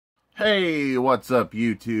Hey, what's up,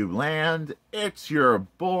 YouTube land? It's your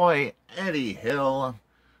boy, Eddie Hill,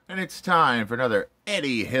 and it's time for another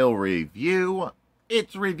Eddie Hill review.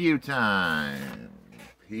 It's review time,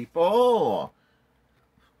 people.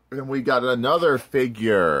 And we got another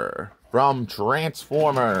figure from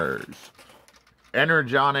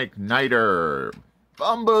Transformers-Energon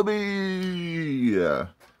Lighters-Bumblebee.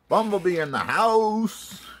 Bumblebee in the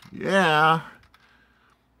house. Yeah.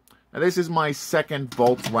 Now, this is my second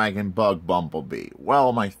Volkswagen Bug Bumblebee.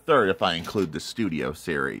 Well, my third if I include the Studio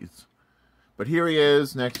series. But here he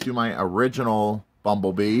is next to my original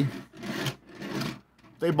Bumblebee.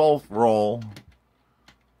 They both roll.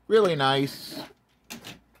 Really nice.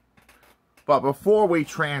 But before we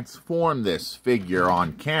transform this figure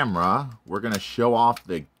on camera, we're going to show off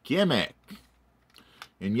the gimmick.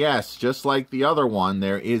 And yes, just like the other one,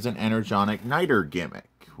 there is an Energonic Niter gimmick.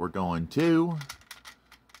 We're going to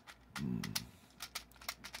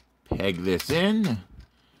peg this in.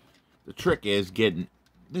 The trick is getting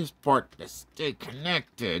this part to stay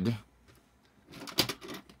connected.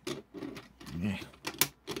 Yeah.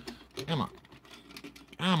 Come on.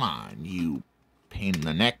 Come on, you pain in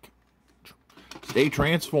the neck. Stay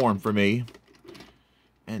transformed for me.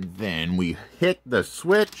 And then we hit the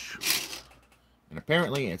switch. And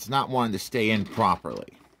apparently it's not wanting to stay in properly.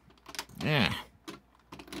 Yeah.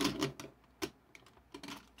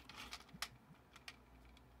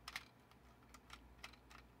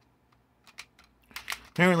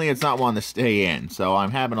 Apparently it's not wanting to stay in, so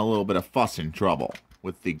I'm having a little bit of fussing trouble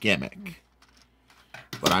with the gimmick.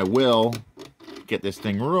 But I will get this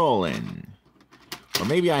thing rolling. Or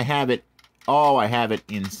maybe I have it, oh, I have it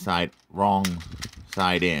inside, wrong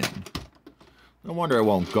side in. No wonder it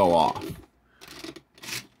won't go off.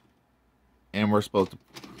 And we're supposed to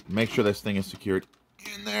make sure this thing is secured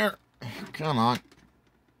in there. Come on.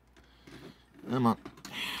 Come on.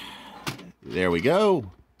 There we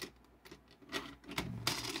go.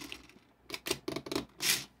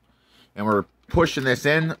 And we're pushing this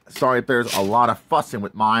in. Sorry if there's a lot of fussing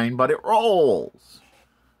with mine, but it rolls.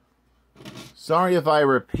 Sorry if I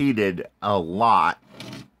repeated a lot.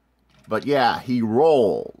 But yeah, he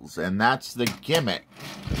rolls. And that's the gimmick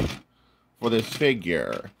for this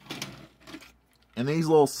figure. And these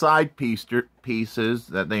little side pieces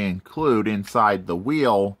that they include inside the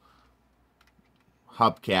wheel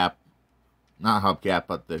hubcap, not hubcap,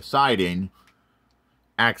 but the siding,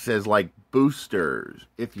 acts as like boosters,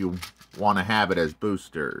 if you want to have it as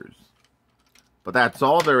boosters. But that's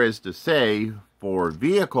all there is to say for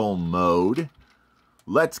vehicle mode.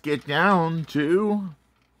 Let's get down to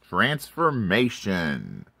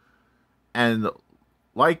transformation. And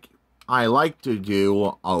like I like to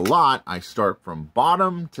do a lot, I start from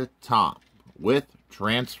bottom to top with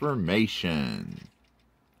transformation.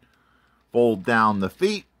 Fold down the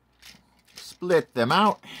feet, split them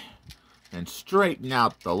out, and straighten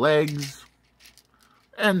out the legs.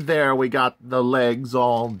 And there we got the legs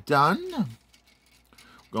all done.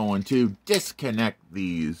 Going to disconnect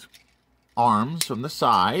these arms from the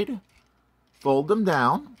side. Fold them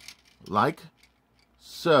down like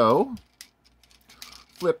so.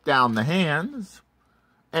 Flip down the hands.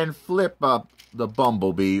 And flip up the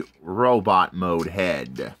Bumblebee robot mode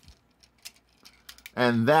head.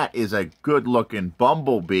 And that is a good looking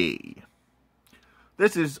Bumblebee.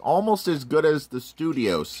 This is almost as good as the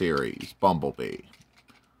Studio series Bumblebee.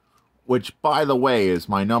 Which, by the way, is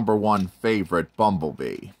my #1 favorite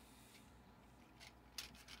Bumblebee.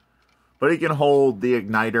 But he can hold the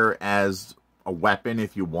igniter as a weapon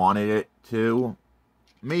if you wanted it to.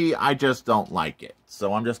 Me, I just don't like it.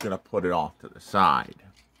 So I'm just going to put it off to the side.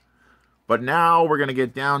 But now we're going to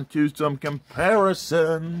get down to some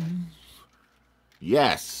comparisons.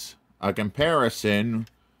 Yes, a comparison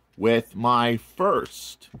with my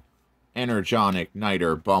first Energonic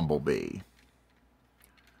Niter Bumblebee.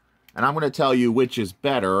 And I'm going to tell you which is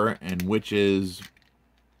better and which is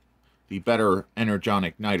the better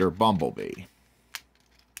Energonic Niter Bumblebee.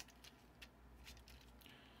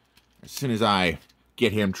 As soon as I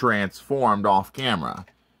get him transformed off camera.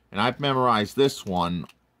 And I've memorized this one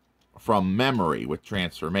from memory with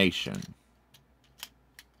transformation.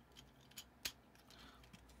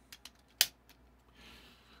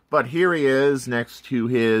 But here he is next to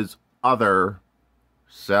his other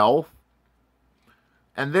self.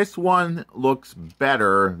 And this one looks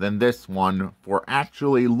better than this one for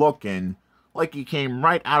actually looking like he came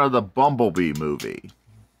right out of the Bumblebee movie.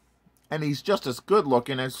 And he's just as good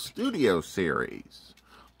looking as Studio series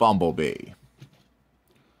Bumblebee.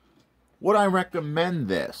 Would I recommend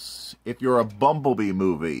this if you're a Bumblebee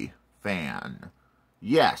movie fan?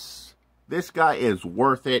 Yes. This guy is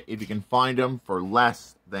worth it if you can find him for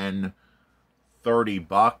less than 30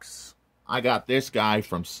 bucks. I got this guy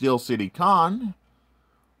from Steel City Con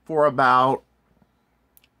for about,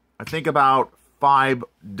 I think about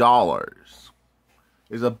 $5.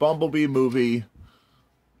 Is a Bumblebee movie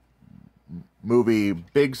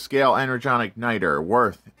big scale energon igniter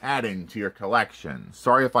worth adding to your collection?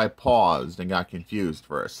 Sorry if I paused and got confused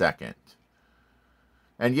for a second.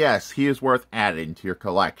 And yes, he is worth adding to your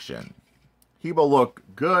collection. He will look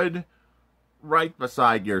good right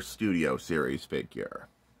beside your Studio Series figure.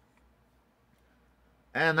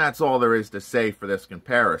 And that's all there is to say for this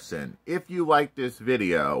comparison. If you like this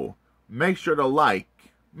video, make sure to like,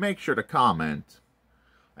 make sure to comment,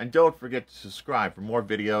 and don't forget to subscribe for more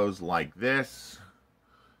videos like this.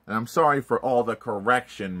 And I'm sorry for all the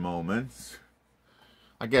correction moments.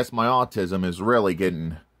 I guess my autism is really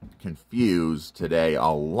getting confused today a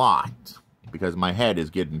lot, because my head is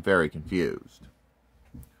getting very confused.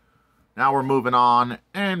 Now we're moving on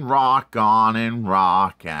and rock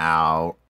out.